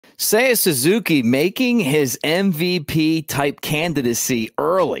Seiya Suzuki making his MVP type candidacy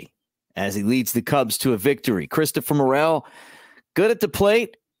early as he leads the Cubs to a victory. Christopher Morel, good at the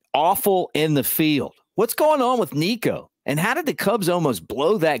plate, awful in the field. What's going on with Nico? And how did the Cubs almost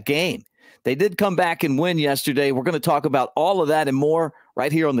blow that game? They did come back and win yesterday. We're going to talk about all of that and more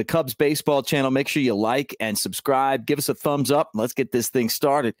right here on the Cubs Baseball channel. Make sure you like and subscribe. Give us a thumbs up. Let's get this thing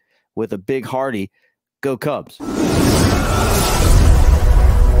started with a big hearty Go Cubs.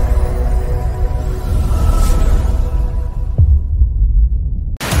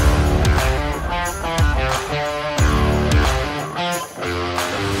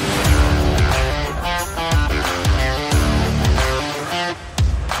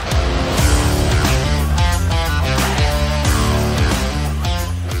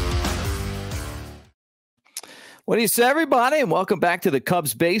 What do you say, everybody? And welcome back to the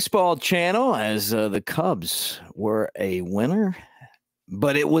Cubs Baseball channel. As the Cubs were a winner,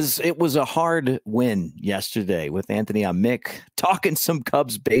 but it was a hard win yesterday with Anthony on Mick talking some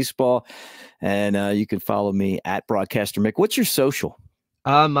Cubs baseball. And you can follow me at Broadcaster Mick. What's your social?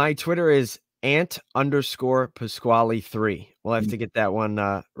 My Twitter is ant_Pasquale3. We'll have to get that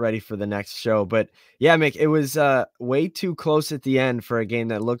one ready for the next show. But yeah, Mick, it was way too close at the end for a game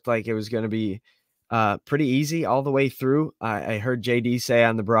that looked like it was going to be pretty easy all the way through. I heard JD say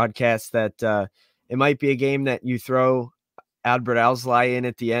on the broadcast that it might be a game that you throw Albert Alzolay in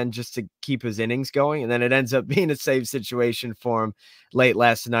at the end just to keep his innings going, and then it ends up being a save situation for him late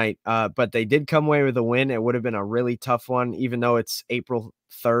last night. But they did come away with a win. It would have been a really tough one, even though it's April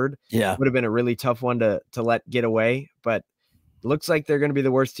 3rd. Yeah, it would have been a really tough one to let get away. But it looks like they're going to be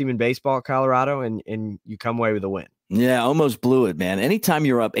the worst team in baseball, Colorado, and you come away with a win. Yeah, almost blew it, man. Anytime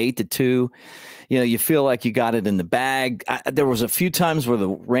you're up 8-2, you feel like you got it in the bag. There was a few times where the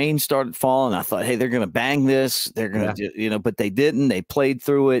rain started falling. I thought, hey, they're going to bang this. They're going to, but they didn't. They played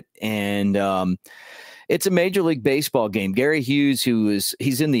through it, and it's a Major League Baseball game. Gary Hughes,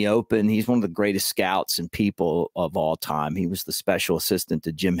 he's in the open. He's one of the greatest scouts and people of all time. He was the special assistant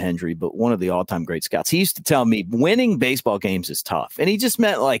to Jim Hendry, but one of the all-time great scouts. He used to tell me winning baseball games is tough. And he just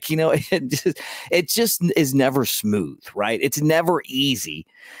meant like, it just is never smooth, right? It's never easy.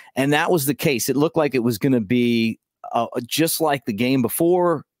 And that was the case. It looked like it was going to be just like the game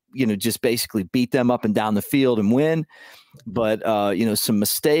before, just basically beat them up and down the field and win. But, some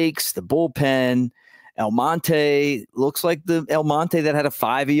mistakes, the bullpen, El Monte looks like the El Monte that had a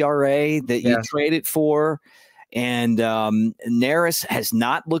 5 ERA that you traded for. And Neris has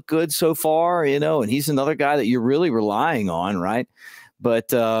not looked good so far, and he's another guy that you're really relying on, right?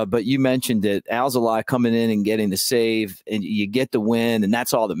 But you mentioned it, Alzolay coming in and getting the save, and you get the win, and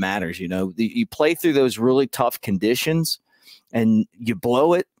that's all that matters. You play through those really tough conditions, and you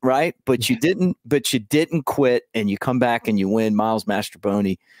blow it, right? But you didn't quit, and you come back and you win. Miles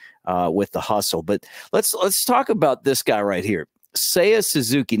Mastrobuoni with the hustle. But let's talk about this guy right here, Seiya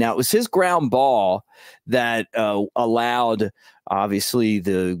Suzuki. Now, it was his ground ball that allowed, obviously,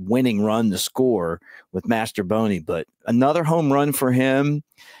 the winning run to score with Mastrobuoni, but another home run for him.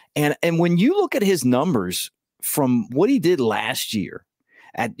 And when you look at his numbers from what he did last year,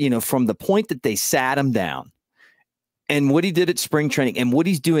 from the point that they sat him down, and what he did at spring training, and what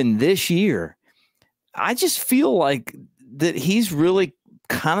he's doing this year, I just feel like that he's really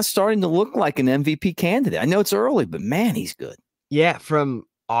kind of starting to look like an MVP candidate. I know it's early, but man, he's good. Yeah, from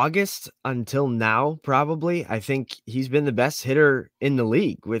August until now, probably, I think he's been the best hitter in the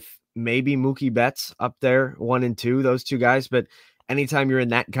league, with maybe Mookie Betts up there, 1 and 2, those two guys. But anytime you're in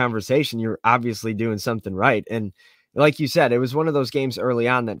that conversation, you're obviously doing something right. And like you said, it was one of those games early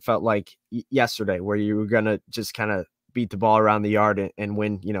on that felt like yesterday, where you were going to just kind of beat the ball around the yard and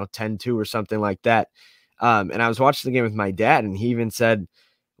win, 10-2 or something like that. And I was watching the game with my dad, and he even said,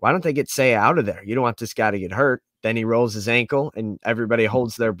 why don't they get Seiya out of there? You don't want this guy to get hurt. Then he rolls his ankle and everybody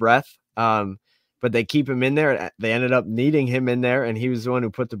holds their breath. But they keep him in there. They ended up needing him in there, and he was the one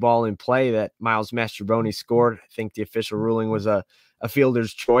who put the ball in play that Miles Mastrobuoni scored. I think the official ruling was a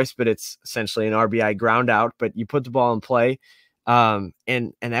fielder's choice, but it's essentially an RBI ground out. But you put the ball in play, and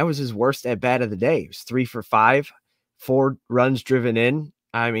that was his worst at bat of the day. He was 3 for 5, 4 runs driven in.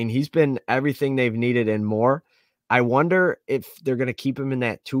 I mean, he's been everything they've needed and more. I wonder if they're going to keep him in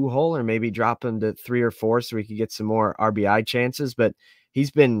that 2 hole or maybe drop him to 3 or 4 so we could get some more RBI chances. But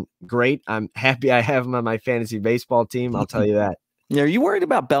he's been great. I'm happy I have him on my fantasy baseball team. I'll tell you that. Yeah, are you worried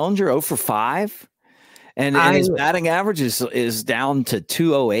about Bellinger 0 for 5? And his batting average is down to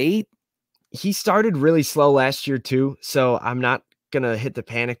 208? He started really slow last year too, so I'm not going to hit the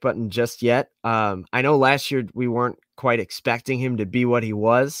panic button just yet. I know last year we weren't quite expecting him to be what he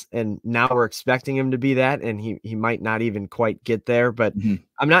was, and now we're expecting him to be that, and he might not even quite get there. But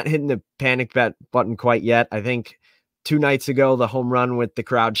I'm not hitting the panic button quite yet. I think 2 nights ago, the home run with the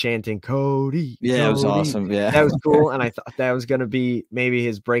crowd chanting Cody, Yeah, Cody, it was awesome. Yeah, that was cool, and I thought that was going to be maybe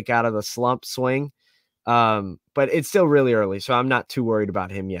his break out of the slump swing. But it's still really early, so I'm not too worried about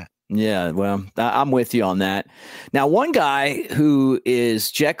him yet. Yeah, well, I'm with you on that. Now, one guy who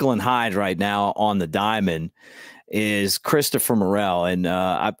is Jekyll and Hyde right now on the diamond is Christopher Morel. And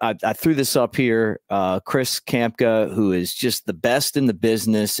I threw this up here. Chris Kampka, who is just the best in the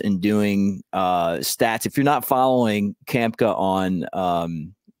business in doing stats. If you're not following Kampka on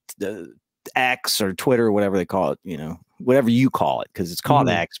the X or Twitter, or whatever they call it, you know, whatever you call it, because it's called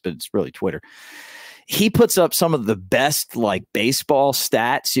X, but it's really Twitter. He puts up some of the best like baseball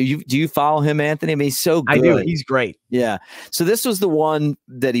stats. Do you follow him, Anthony? I mean, he's so good. I do. He's great. Yeah. So this was the one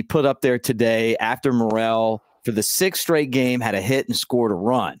that he put up there today after Morel, for the 6th straight game, had a hit and scored a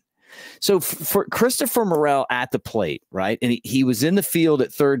run. So for Christopher Morel at the plate, right? And he was in the field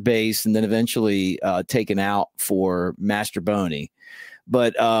at third base and then eventually taken out for Mastroboni.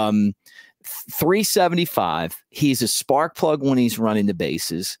 But 375, he's a spark plug when he's running the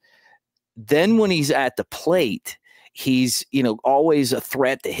bases. Then when he's at the plate, he's, you know, always a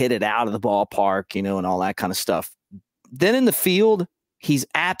threat to hit it out of the ballpark, you know, and all that kind of stuff. Then in the field, he's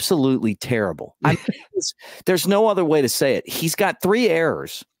absolutely terrible. I mean, there's no other way to say it. He's got 3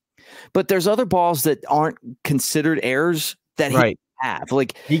 errors, but there's other balls that aren't considered errors that he have.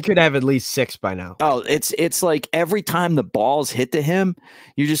 Like, he could have at least 6 by now. Oh, it's like every time the ball's hit to him,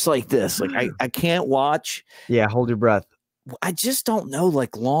 you're just like this. Like, I can't watch. Yeah, hold your breath. I just don't know,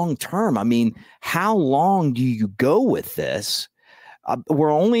 like, long term. I mean, how long do you go with this?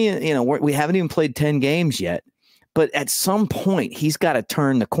 We're only, you know, we haven't even played 10 games yet. But at some point, he's got to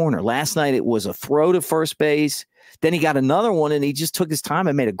turn the corner. Last night, it was a throw to first base. Then he got another one, and he just took his time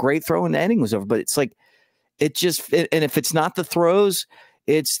and made a great throw, and the inning was over. But it's like, and if it's not the throws,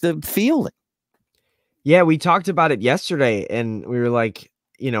 it's the fielding. Yeah, we talked about it yesterday, and we were like,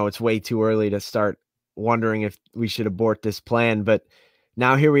 you know, it's way too early to start wondering if we should abort this plan. But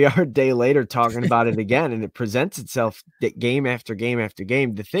now here we are a day later talking about it again, and it presents itself game after game after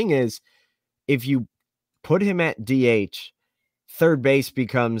game. The thing is, if you put him at DH, third base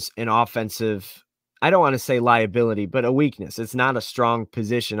becomes an offensive, I don't want to say liability, but a weakness. It's not a strong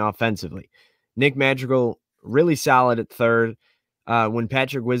position offensively. Nick Madrigal, really solid at third. When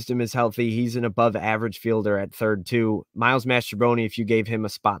Patrick Wisdom is healthy, he's an above average fielder at third too. Miles Mastroboni, if you gave him a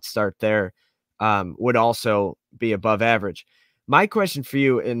spot start there, would also be above average. My question for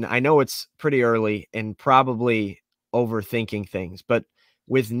you, and I know it's pretty early and probably overthinking things, but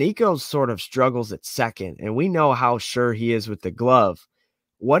with Nico's sort of struggles at second, and we know how sure he is with the glove,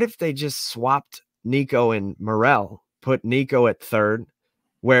 what if they just swapped Nico and Morel, put Nico at third,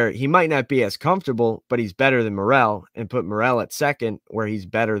 where he might not be as comfortable, but he's better than Morel, and put Morel at second, where he's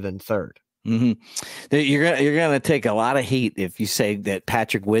better than third? You're gonna take a lot of heat if you say that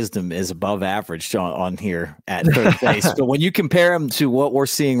Patrick Wisdom is above average on here at third base. But when you compare him to what we're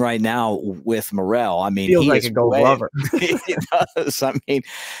seeing right now with Morel, I mean, feels like a Gold Glover. He does. I mean,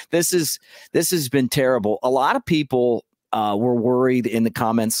 this has been terrible. A lot of people were worried in the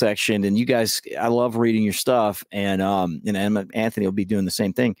comments section, and you guys, I love reading your stuff, and Anthony will be doing the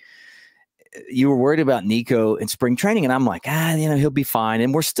same thing. You were worried about Nico in spring training, and I'm like, you know, he'll be fine.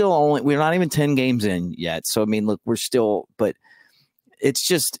 And we're not even 10 games in yet. So, I mean, look, but it's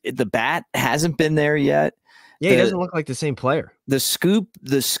just, the bat hasn't been there yet. Yeah, he doesn't look like the same player. The scoop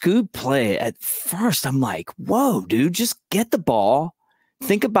play at first, I'm like, whoa, dude, just get the ball.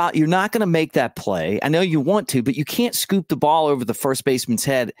 Think about, you're not going to make that play. I know you want to, but you can't scoop the ball over the first baseman's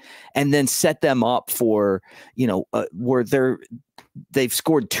head and then set them up for, you know, where they've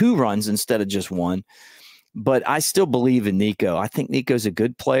scored 2 runs instead of just 1. But I still believe in Nico. I think Nico's a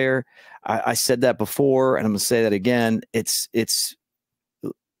good player. I said that before, and I'm going to say that again.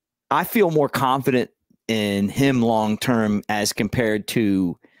 I feel more confident in him long term as compared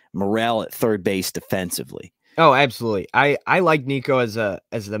to Morel at third base defensively. Oh, absolutely. I like Nico as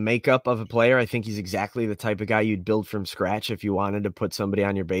the makeup of a player. I think he's exactly the type of guy you'd build from scratch if you wanted to put somebody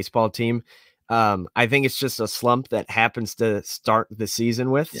on your baseball team. I think it's just a slump that happens to start the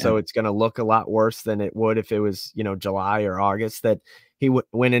season with. Yeah. So it's going to look a lot worse than it would if it was, you know, July or August that he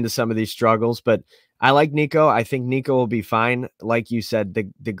went into some of these struggles. But I like Nico. I think Nico will be fine. Like you said,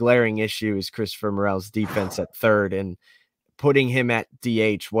 the glaring issue is Christopher Morel's defense at third, and putting him at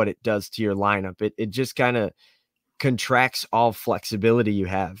DH, what it does to your lineup. It just kind of contracts all flexibility you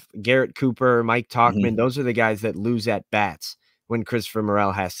have. Garrett Cooper, Mike Tauchman, those are the guys that lose at bats when Christopher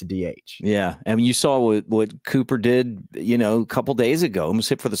Morel has to DH. Yeah. I mean, you saw what Cooper did, you know, a couple days ago, almost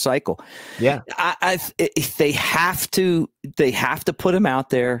hit for the cycle. Yeah. They have to put him out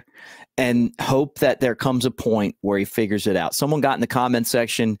there and hope that there comes a point where he figures it out. Someone got in the comment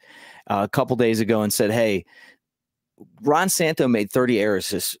section a couple days ago and said, hey, Ron Santo made 30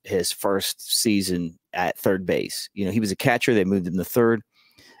 errors his first season at third base. You know, he was a catcher. They moved him to third.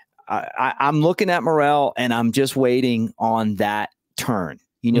 I'm looking at Morel, and I'm just waiting on that turn,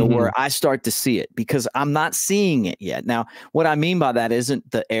 you know, where I start to see it, because I'm not seeing it yet. Now, what I mean by that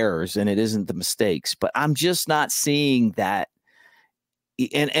isn't the errors and it isn't the mistakes, but I'm just not seeing that.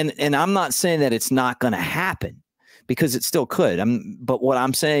 And I'm not saying that it's not going to happen, because it still could. But what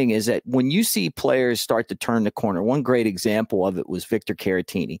I'm saying is that when you see players start to turn the corner, one great example of it was Victor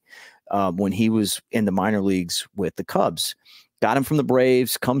Caratini when he was in the minor leagues with the Cubs. Got him from the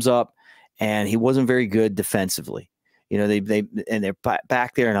Braves, comes up, and he wasn't very good defensively. You know, they're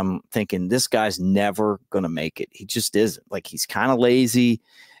back there, and I'm thinking, this guy's never going to make it. He just isn't. Like, he's kind of lazy.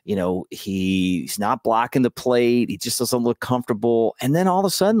 You know, he's not blocking the plate. He just doesn't look comfortable. And then all of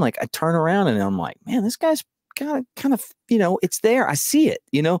a sudden, like, I turn around and I'm like, man, this guy's kind of, you know, it's there. I see it.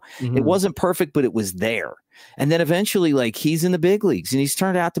 You know, it wasn't perfect, but it was there. And then eventually, like, he's in the big leagues, and he's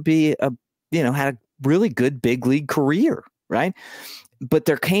turned out to be had a really good big league career. Right. But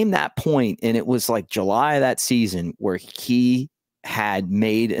there came that point, and it was like July of that season, where he had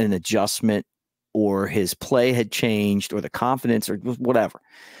made an adjustment, or his play had changed, or the confidence, or whatever.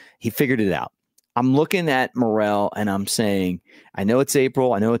 He figured it out. I'm looking at Morel, and I'm saying, I know it's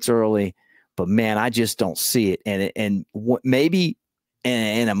April, I know it's early, but man, I just don't see it. And maybe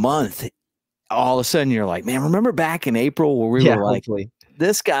in a month, all of a sudden you're like, man, remember back in April where we were like,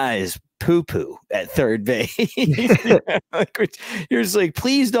 this guy is poo-poo at third base. You're just like,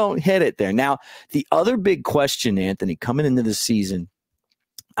 please don't hit it there. Now, the other big question, Anthony, coming into the season,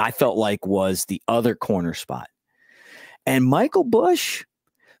 I felt like, was the other corner spot. And Michael Busch,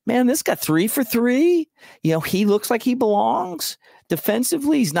 man, this got 3 for 3. You know, he looks like he belongs.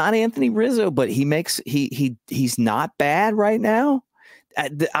 Defensively, he's not Anthony Rizzo, but he's not bad right now.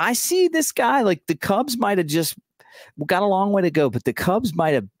 I see this guy, like, the Cubs might have just got a long way to go, but the Cubs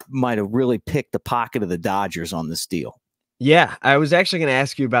might have really picked the pocket of the Dodgers on this deal. Yeah, I was actually going to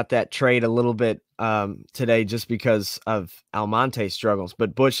ask you about that trade a little bit today, just because of Almonte's struggles.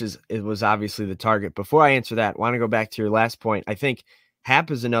 But Busch was obviously the target. Before I answer that, I want to go back to your last point. I think Happ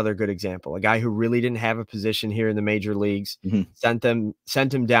is another good example. A guy who really didn't have a position here in the major leagues, sent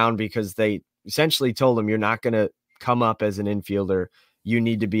him down because they essentially told him, you're not going to come up as an infielder. You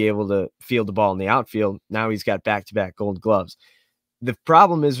need to be able to field the ball in the outfield. Now he's got back-to-back gold gloves. The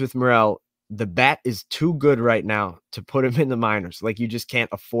problem is with Morel, the bat is too good right now to put him in the minors. Like, you just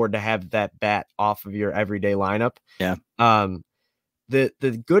can't afford to have that bat off of your everyday lineup. Yeah.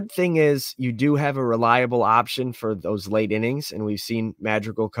 The good thing is you do have a reliable option for those late innings, and we've seen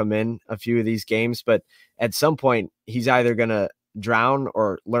Madrigal come in a few of these games, but at some point he's either going to drown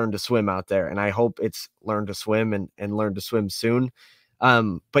or learn to swim out there. And I hope it's learn to swim and learn to swim soon.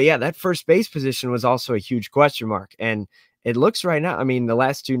 But yeah, that first base position was also a huge question mark. And it looks right now, I mean, the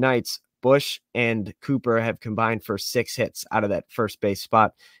last 2 nights, Busch and Cooper have combined for 6 hits out of that first base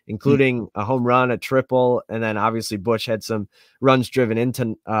spot, including a home run, a triple, and then obviously Busch had some runs driven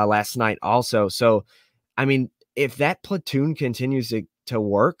into last night also. So, I mean, if that platoon continues to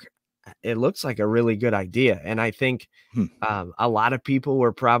work, it looks like a really good idea. And I think a lot of people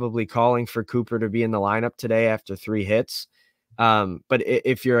were probably calling for Cooper to be in the lineup today after 3 hits. But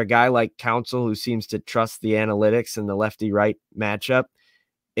if you're a guy like Counsell, who seems to trust the analytics and the lefty-right matchup,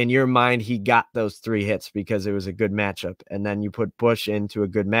 in your mind, he got those 3 hits because it was a good matchup. And then you put Busch into a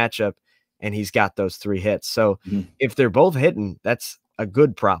good matchup, and he's got those 3 hits. So if they're both hitting, that's a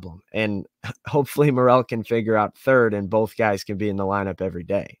good problem. And hopefully Morel can figure out third, and both guys can be in the lineup every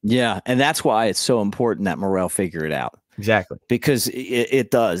day. Yeah, and that's why it's so important that Morel figure it out. Exactly. Because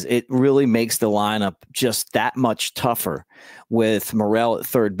it does. It really makes the lineup just that much tougher with Morel at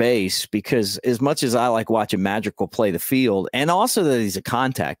third base, because as much as I like watching Madrigal play the field, and also that he's a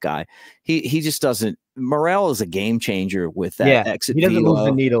contact guy, he just doesn't. Morel is a game changer with that exit. He doesn't velo. move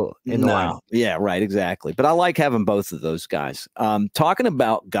the needle in the lineup. Yeah, right, exactly. But I like having both of those guys. Talking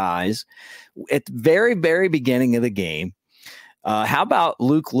about guys at the very, very beginning of the game, how about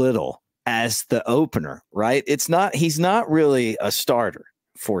Luke Little as the opener, right? He's not really a starter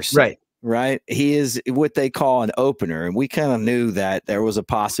for Seiya, right? He is what they call an opener, and we kind of knew that there was a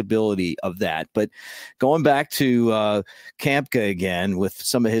possibility of that. But going back to Kampka again with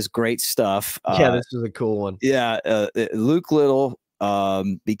some of his great stuff. Yeah, this was a cool one. Yeah, Luke Little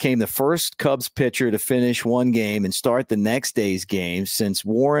became the first Cubs pitcher to finish one game and start the next day's game since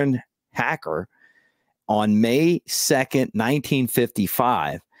Warren Hacker on May 2nd,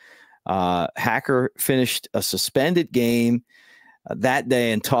 1955. Hacker finished a suspended game that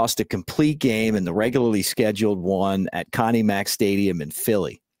day and tossed a complete game in the regularly scheduled one at Connie Mack Stadium in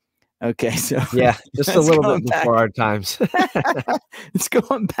Philly. Okay, so yeah, just a little bit before our times. It's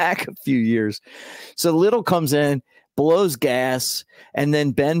going back a few years. So Little comes in, blows gas, and then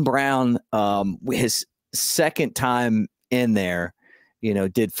Ben Brown, his second time in there,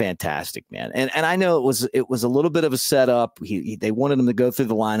 did fantastic, man. And I know it was a little bit of a setup. They wanted him to go through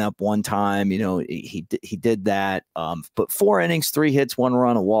the lineup one time. He did that. But 4 innings, 3 hits, 1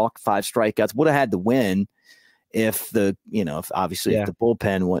 run, a walk, 5 strikeouts. Would have had to win if the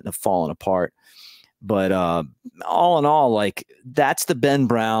bullpen wouldn't have fallen apart. But all in all, like, that's the Ben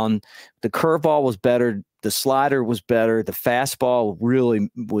Brown. The curveball was better. The slider was better. The fastball really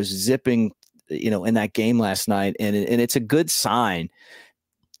was zipping, in that game last night. And it's a good sign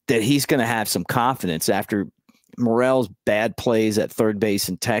that he's going to have some confidence after Morel's bad plays at third base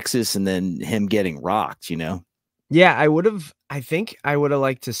in Texas and then him getting rocked, Yeah, I think I would have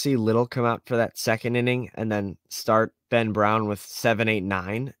liked to see Little come out for that second inning and then start Ben Brown with 7, 8,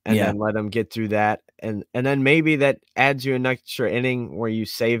 9 and then let him get through that. And then maybe that adds you an extra inning where you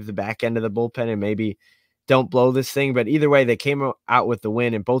save the back end of the bullpen and maybe don't blow this thing. But either way, they came out with the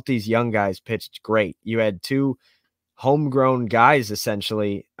win, and both these young guys pitched great. You had 2 homegrown guys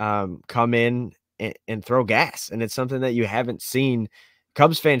essentially come in and throw gas, and it's something that you haven't seen.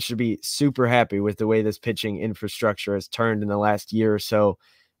 Cubs fans should be super happy with the way this pitching infrastructure has turned in the last year or so.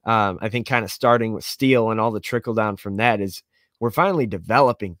 I think kind of starting with Steele and all the trickle down from that is we're finally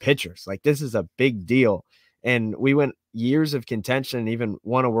developing pitchers. Like, this is a big deal. And we went years of contention and even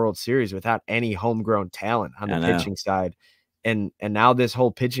won a World Series without any homegrown talent on the pitching side. And now this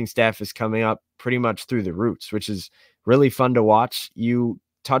whole pitching staff is coming up pretty much through the roots, which is really fun to watch. You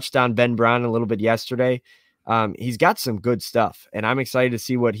touched on Ben Brown a little bit yesterday. He's got some good stuff, and I'm excited to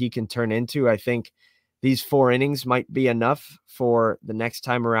see what he can turn into. I think these 4 innings might be enough for the next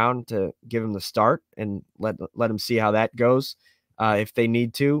time around to give him the start and let him see how that goes if they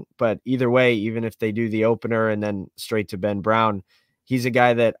need to. But either way, even if they do the opener and then straight to Ben Brown, he's a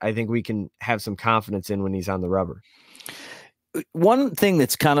guy that I think we can have some confidence in when he's on the rubber. One thing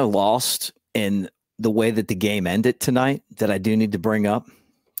that's kind of lost in the way that the game ended tonight that I do need to bring up,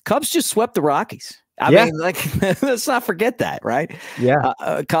 Cubs just swept the Rockies. I mean, like, let's not forget that, right? Yeah.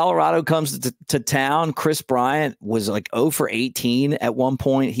 Colorado comes to town. Chris Bryant was like 0 for 18 at one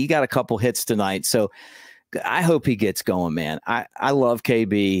point. He got a couple hits tonight. So I hope he gets going, man. I love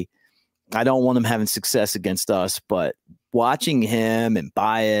KB. I don't want him having success against us, but watching him and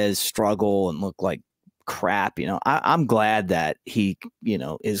Baez struggle and look like crap, I'm glad that he,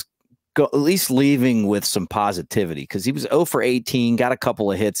 is at least leaving with some positivity, because he was 0 for 18, got a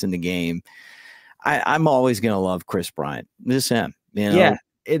couple of hits in the game. I'm always going to love Chris Bryant. This him, Yeah,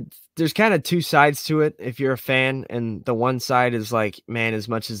 there's kind of 2 sides to it if you're a fan. And the one side is like, man, as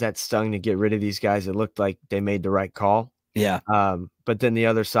much as that stung to get rid of these guys, it looked like they made the right call. Yeah. But then the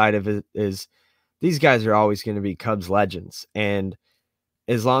other side of it is these guys are always going to be Cubs legends. And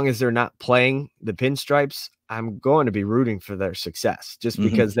as long as they're not playing the pinstripes, I'm going to be rooting for their success, just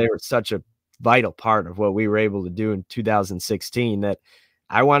because they were such a vital part of what we were able to do in 2016 that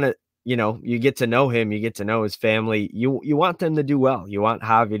I want to, you get to know him, you get to know his family. You want them to do well. You want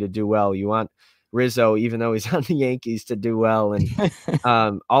Javi to do well. You want Rizzo, even though he's on the Yankees, to do well.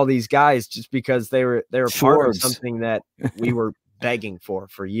 And all these guys, just because they were part of something that we were begging for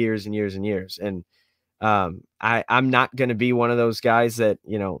years and years and years. And I'm not going to be one of those guys that,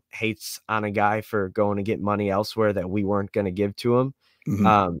 hates on a guy for going to get money elsewhere that we weren't going to give to him.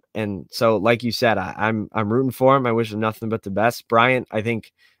 And so, like you said, I'm rooting for him. I wish him nothing but the best. Bryant, I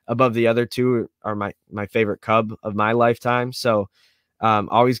think, above the other 2 are my favorite Cub of my lifetime. So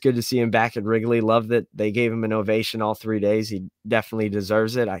always good to see him back at Wrigley. Love that they gave him an ovation all 3 days. He definitely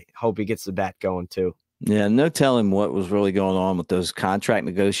deserves it. I hope he gets the bat going too. Yeah, no telling what was really going on with those contract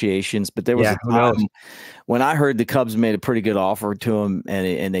negotiations. But there was a time when I heard the Cubs made a pretty good offer to him,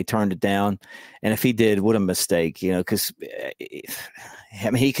 and they turned it down. And if he did, what a mistake, because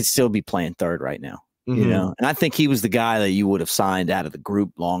he could still be playing third right now. And I think he was the guy that you would have signed out of the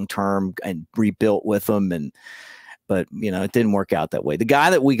group long term and rebuilt with him. But it didn't work out that way. The guy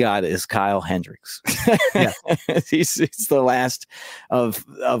that we got is Kyle Hendricks. Yeah. he's the last of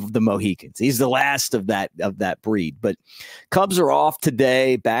the Mohicans. He's the last of that breed. But Cubs are off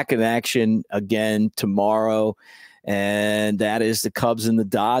today, back in action again tomorrow. And that is the Cubs and the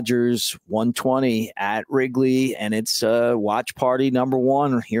Dodgers, 120 at Wrigley. And it's watch party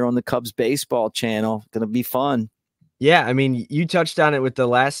 #1 here on the Cubs baseball channel. Going to be fun. Yeah, I mean, you touched on it with the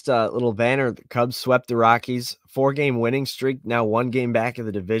last little banner. The Cubs swept the Rockies, 4-game winning streak, now 1 game back of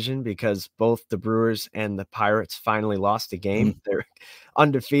the division because both the Brewers and the Pirates finally lost a game. They're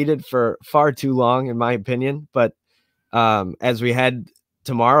undefeated for far too long, in my opinion. But as we head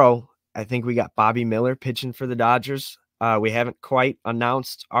tomorrow, I think we got Bobby Miller pitching for the Dodgers. We haven't quite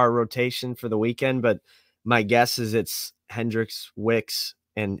announced our rotation for the weekend, but my guess is it's Hendricks, Wicks,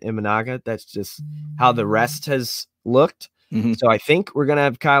 and Imanaga. That's just how the rest has looked. So I think we're going to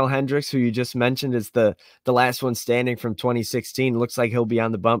have Kyle Hendricks, who you just mentioned is the last one standing from 2016. Looks like he'll be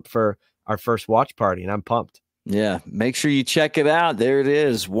on the bump for our first watch party, and I'm pumped. Yeah, make sure you check it out. There it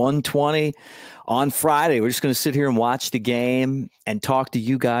is, 120 on Friday. We're just going to sit here and watch the game and talk to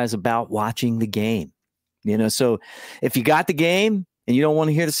you guys about watching the game. You know, so if you got the game and you don't want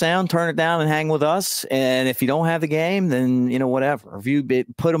to hear the sound, turn it down and hang with us. And if you don't have the game, then, you know, whatever. Review,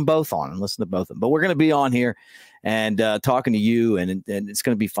 put them both on and listen to both of them. But we're going to be on here and talking to you, and it's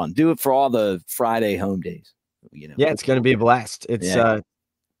going to be fun. Do it for all the Friday home days. You know, yeah, it's going to be a blast.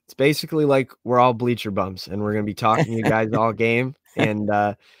 It's basically like we're all bleacher bums, and we're going to be talking to you guys all game, and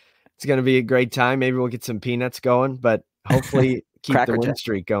it's going to be a great time. Maybe we'll get some peanuts going, but hopefully keep the win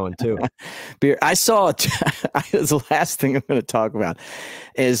streak going too. Beer. I saw the last thing I'm going to talk about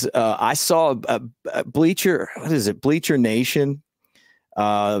is I saw a Bleacher. What is it? Bleacher Nation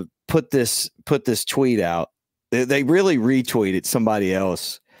put this tweet out. They really retweeted somebody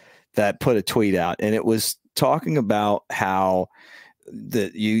else that put a tweet out, and it was talking about how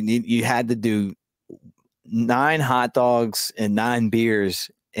that you had to do 9 hot dogs and 9 beers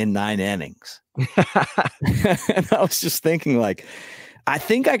in 9 innings. And I was just thinking, like, I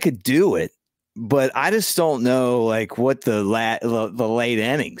think I could do it, but I just don't know, like, what the late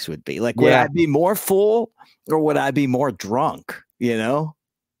innings would be. Like, would I be more full or would I be more drunk? You know,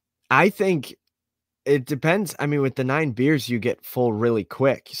 I think it depends. I mean, with the 9 beers, you get full really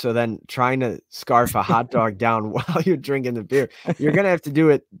quick. So then trying to scarf a hot dog down while you're drinking the beer, you're going to have to do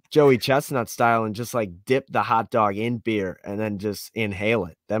it Joey Chestnut style and just like dip the hot dog in beer and then just inhale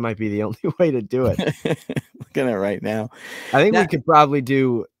it. That might be the only way to do it. Looking at it right now. I think we could probably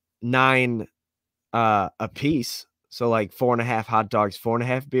do 9 a piece. So like 4.5 hot dogs,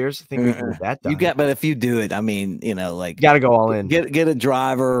 4.5 beers. I think we can get that done. But if you do it, I mean, you know, like, got to go all in. Get a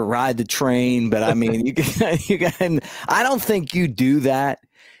driver, ride the train. But I mean, you can. I don't think you do that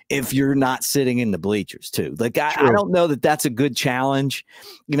if you're not sitting in the bleachers too. Like, I don't know that that's a good challenge.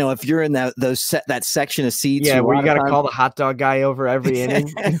 You know, if you're in that section of seats, where you got to call the hot dog guy over every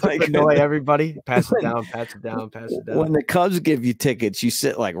inning, like, annoy everybody, pass it down, pass it down, pass it down. When the Cubs give you tickets, you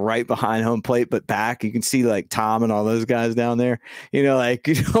sit like right behind home plate, but back. You can see like Tom and all those guys down there. You know, like,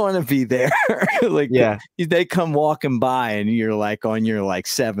 you don't want to be there. Like, they come walking by and you're like on your like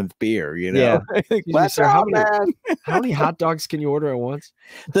 7th beer. You know, like, sir, how many hot dogs can you order at once?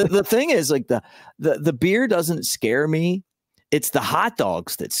 The thing is, like, the beer doesn't scare me. It's the hot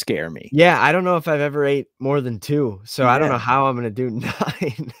dogs that scare me. Yeah, I don't know if I've ever ate more than 2, so I don't know how I'm going to do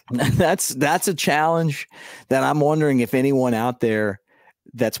 9. That's a challenge that I'm wondering if anyone out there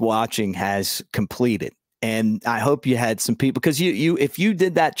that's watching has completed. And I hope you had some people, because you if you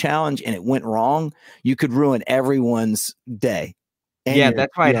did that challenge and it went wrong, you could ruin everyone's day. And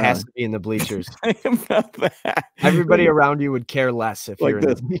that's why it has to be in the bleachers. Everybody around you would care less if you're in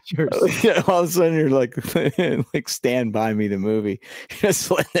the bleachers. Yeah, all of a sudden you're like, like Stand By Me, the movie. Just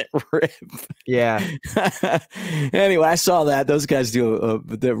let it rip. Yeah. Anyway, I saw that. Those guys do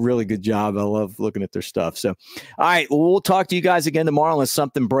a really good job. I love looking at their stuff. So, all right, well, we'll talk to you guys again tomorrow unless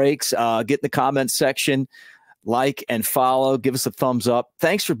something breaks. Get in the comments section. Like and follow, give us a thumbs up.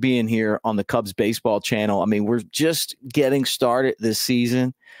 Thanks for being here on the Cubs baseball channel. I mean, we're just getting started this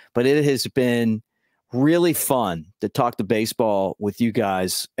season, but it has been really fun to talk to baseball with you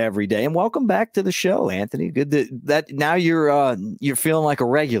guys every day. And welcome back to the show, Anthony. Good that now you're feeling like a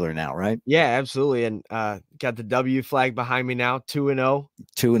regular now, right? Yeah, absolutely. And got the W flag behind me now, 2-0.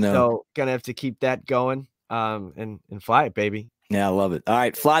 2-0. So gonna have to keep that going and fly it, baby. Yeah, I love it. All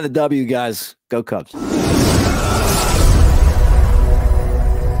right, fly the W, guys. Go Cubs.